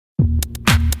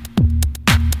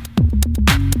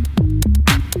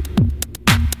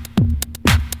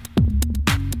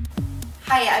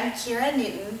Hi, I'm Keira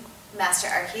Newton, Master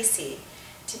RKC.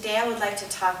 Today I would like to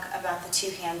talk about the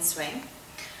two-hand swing.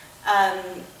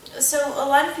 So a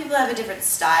lot of people have a different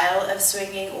style of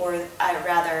swinging, or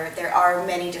rather there are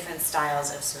many different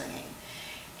styles of swinging.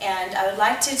 And I would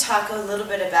like to talk a little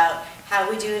bit about how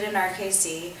we do it in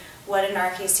RKC, what an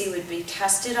RKC would be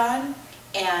tested on,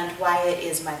 and why it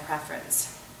is my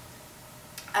preference.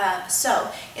 So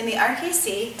in the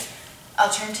RKC,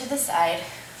 I'll turn to the side.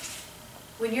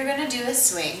 When you're going to do a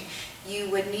swing, you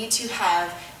would need to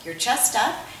have your chest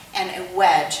up and a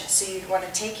wedge. So you'd want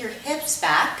to take your hips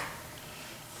back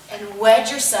and wedge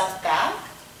yourself back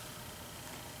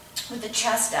with the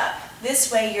chest up.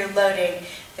 This way you're loading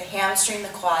the hamstring, the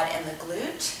quad, and the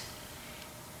glute,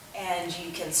 and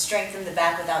you can strengthen the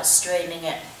back without straightening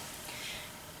it.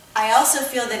 I also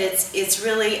feel that it's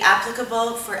really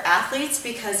applicable for athletes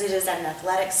because it is an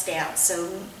athletic stance.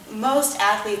 So most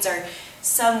athletes are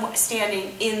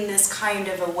standing in this kind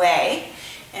of a way,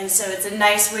 and so it's a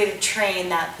nice way to train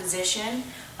that position.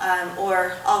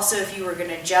 Or also if you were going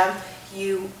to jump,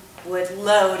 you would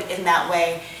load in that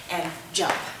way and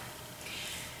jump.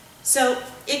 So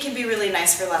it can be really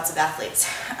nice for lots of athletes.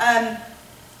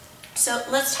 So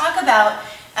let's talk about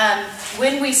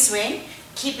when we swing,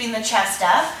 keeping the chest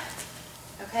up.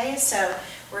 Okay, so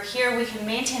we're here, we can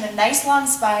maintain a nice long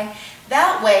spine.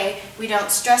 That way we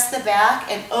don't stress the back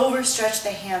and overstretch the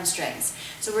hamstrings.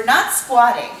 So we're not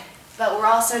squatting, but we're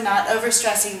also not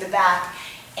overstressing the back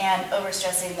and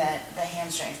overstressing the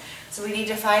hamstrings. So we need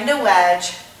to find a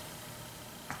wedge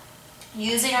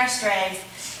using our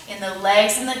strength in the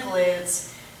legs and the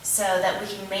glutes so that we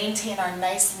can maintain our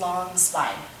nice long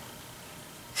spine.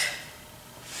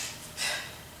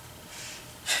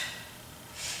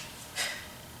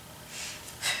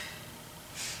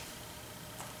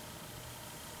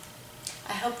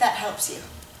 I hope that helps you.